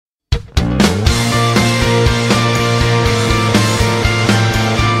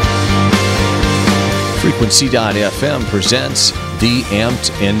Frequency.fm presents The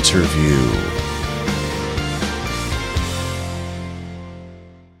Amped Interview.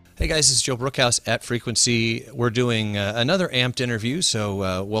 Hey guys, this is Joe Brookhouse at Frequency. We're doing another Amped interview,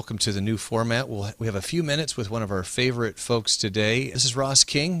 so welcome to the new format. We have a few minutes with one of our favorite folks today. This is Ross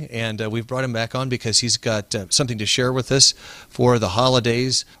King, and we've brought him back on because he's got something to share with us for the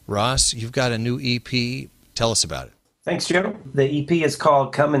holidays. Ross, you've got a new EP. Tell us about it. Thanks, Joe. The EP is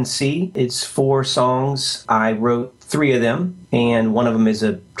called Come and See. It's 4 songs. I wrote 3 of them, and one of them is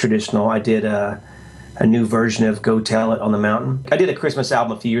a traditional. I did a new version of Go Tell It on the Mountain. I did a Christmas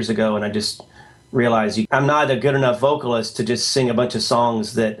album a few years ago, and I just realized I'm not a good enough vocalist to just sing a bunch of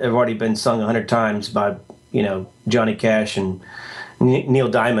songs that have already been sung 100 times by, Johnny Cash and Neil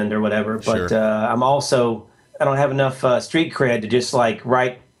Diamond or whatever. Sure. But I don't have enough street cred to just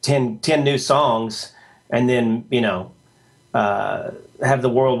write 10 new songs and then, have the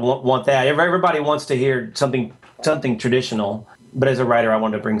world want that. Everybody wants to hear something traditional. But as a writer, I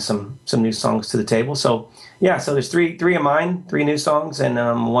wanted to bring some new songs to the table. So there's three of mine, 3 new songs, and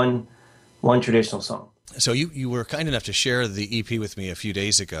one traditional song. So you were kind enough to share the EP with me a few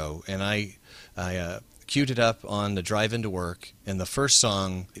days ago, and I queued it up on the drive into work, and the first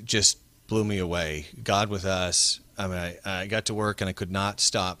song just blew me away. God with Us. I mean, I got to work and I could not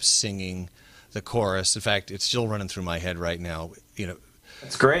stop singing the chorus. In fact, it's still running through my head right now.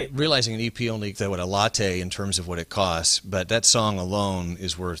 That's great. Realizing an EP only what a latte in terms of what it costs, but that song alone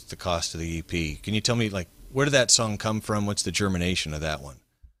is worth the cost of the EP. Can you tell me, where did that song come from? What's the germination of that one?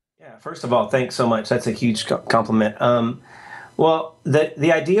 Yeah, first of all, thanks so much. That's a huge compliment. Well,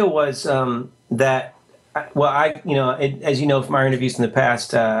 the idea was that, as you know from our interviews in the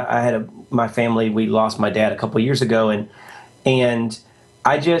past, I had my family. We lost my dad a couple of years ago, and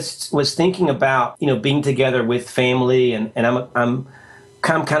I just was thinking about being together with family, and I'm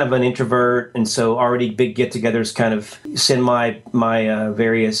kind of an introvert, and so already big get-togethers kind of send my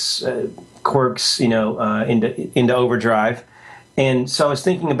various quirks, into overdrive. And so I was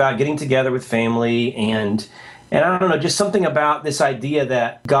thinking about getting together with family, and I don't know, just something about this idea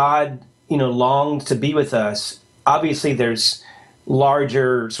that God, longed to be with us. Obviously, there's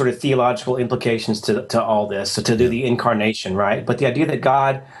larger sort of theological implications to all this, so to do the incarnation, right? But the idea that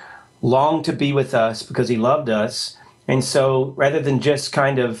God longed to be with us because he loved us. And so rather than just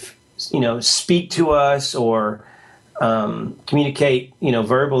kind of, speak to us or communicate,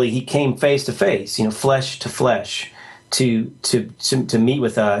 verbally, he came face to face, flesh to flesh to meet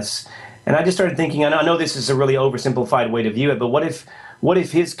with us. And I just started thinking, I know this is a really oversimplified way to view it, but what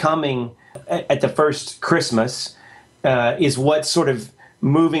if his coming at the first Christmas is what's sort of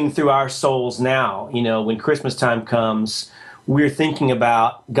moving through our souls now? When Christmas time comes, we're thinking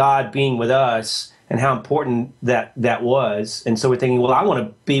about God being with us and how important that was. And so we're thinking, well, I want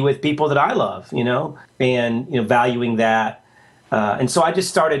to be with people that I love, and, valuing that. And so I just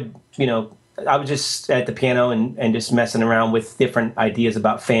started, I was just at the piano and just messing around with different ideas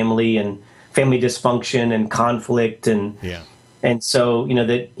about family and family dysfunction and conflict. And so,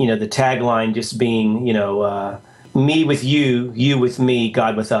 the tagline just being, me with you, you with me,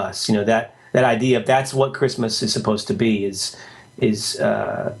 God with us, that idea of that's what Christmas is supposed to be, is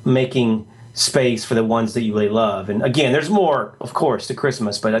making space for the ones that you really love. And again, there's more, of course, to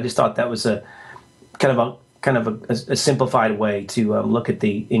Christmas, but I just thought that was a kind of a simplified way to look at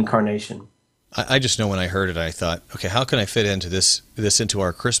the incarnation. I just know when I heard it, I thought, okay, how can I fit into this into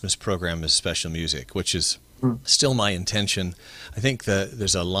our Christmas program as special music, which is still my intention. I think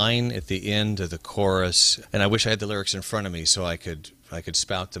there's a line at the end of the chorus, and I wish I had the lyrics in front of me so I could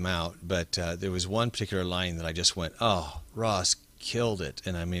spout them out. But there was one particular line that I just went, "Oh, Ross killed it,"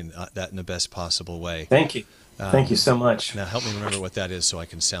 and I mean that in the best possible way. Thank you. Thank you so much. Now help me remember what that is so I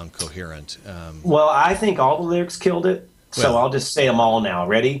can sound coherent. Well, I think all the lyrics killed it, so I'll just say them all now.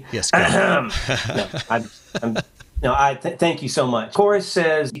 Ready? Yes. Thank you so much. Chorus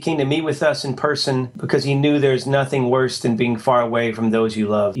says, he came to meet with us in person because he knew there's nothing worse than being far away from those you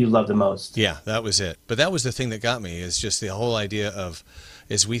love the most. Yeah, that was it. But that was the thing that got me, is just the whole idea of,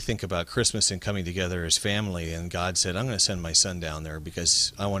 as we think about Christmas and coming together as family, and God said, I'm going to send my son down there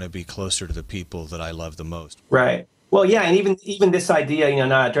because I want to be closer to the people that I love the most. Right. Well, yeah, and even this idea,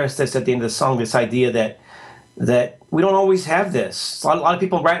 and I addressed this at the end of the song, this idea that we don't always have this. A lot of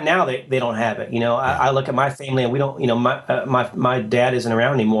people right now, they don't have it. I look at my family, and we don't, my dad isn't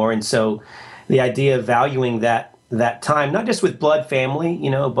around anymore. And so the idea of valuing that time, not just with blood family,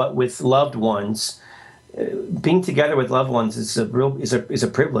 but with loved ones, being together with loved ones is a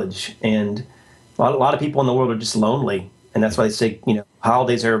privilege, and a lot of people in the world are just lonely, and that's why they say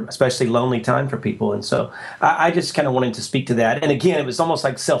holidays are especially lonely time for people. And so I just kind of wanted to speak to that. And again, it was almost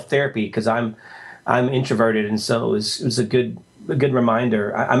like self-therapy, because I'm I'm introverted, and so it was a good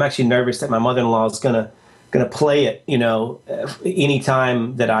reminder. I'm actually nervous that my mother-in-law is gonna play it,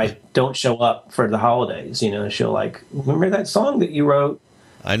 anytime that I don't show up for the holidays. She'll like, remember that song that you wrote?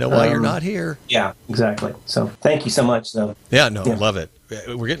 I know why you're not here. Yeah, exactly. So thank you so much, though. Yeah, no, yeah. Love it.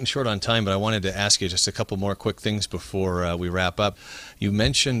 We're getting short on time, but I wanted to ask you just a couple more quick things before we wrap up. You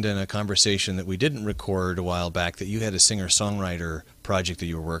mentioned in a conversation that we didn't record a while back that you had a singer-songwriter project that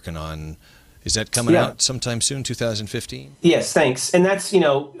you were working on. Is that coming out sometime soon, 2015? Yes, thanks. And that's,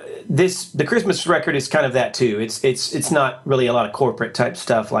 the Christmas record is kind of that too. It's not really a lot of corporate type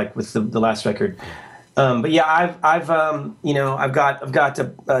stuff like with the last record. But yeah, I've got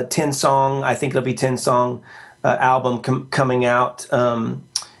a 10 song. I think it'll be 10 song album coming out. I'm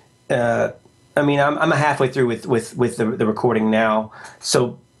halfway through with the recording now,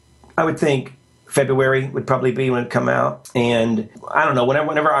 so I would think February would probably be when it come out. And I don't know,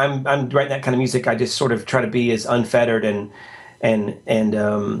 whenever I'm writing that kind of music, I just sort of try to be as unfettered and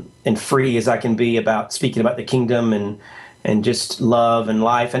free as I can be about speaking about the kingdom and just love and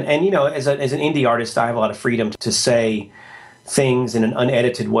life. And as an indie artist, I have a lot of freedom to say things in an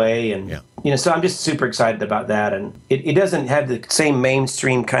unedited way. And, so I'm just super excited about that. And it doesn't have the same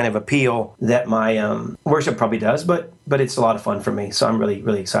mainstream kind of appeal that my worship probably does, but it's a lot of fun for me. So I'm really,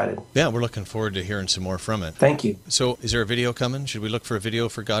 really excited. Yeah, we're looking forward to hearing some more from it. Thank you. So is there a video coming? Should we look for a video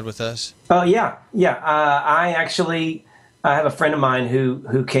for God With Us? Yeah. I have a friend of mine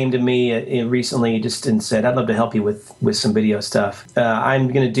who came to me recently just and said, I'd love to help you with some video stuff. I'm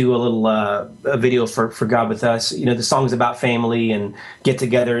going to do a little a video for God With Us. The song's about family and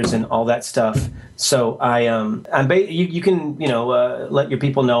get-togethers and all that stuff. So you can let your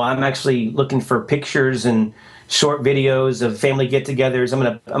people know I'm actually looking for pictures and short videos of family get-togethers.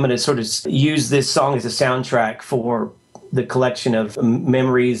 I'm gonna sort of use this song as a soundtrack for the collection of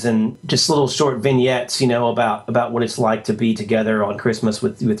memories and just little short vignettes, about what it's like to be together on Christmas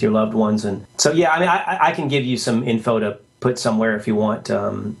with your loved ones. And so, I can give you some info to put somewhere if you want.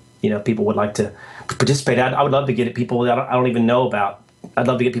 People would like to participate. I would love to get it people that I don't even know about. I'd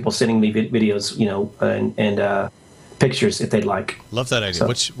love to get people sending me videos, and pictures if they'd like. Love that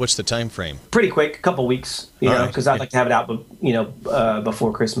idea. So, what's the time frame? Pretty quick, a couple weeks, because I'd like to have it out,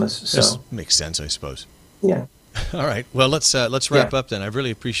 before Christmas. So this makes sense, I suppose. Yeah. All right. Well, let's wrap up then. I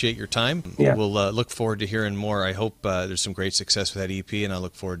really appreciate your time. Yeah. We'll look forward to hearing more. I hope there's some great success with that EP, and I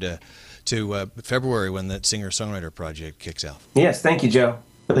look forward to February when that singer-songwriter project kicks out. Yes. Thank you, Joe.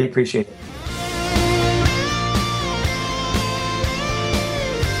 Really appreciate it.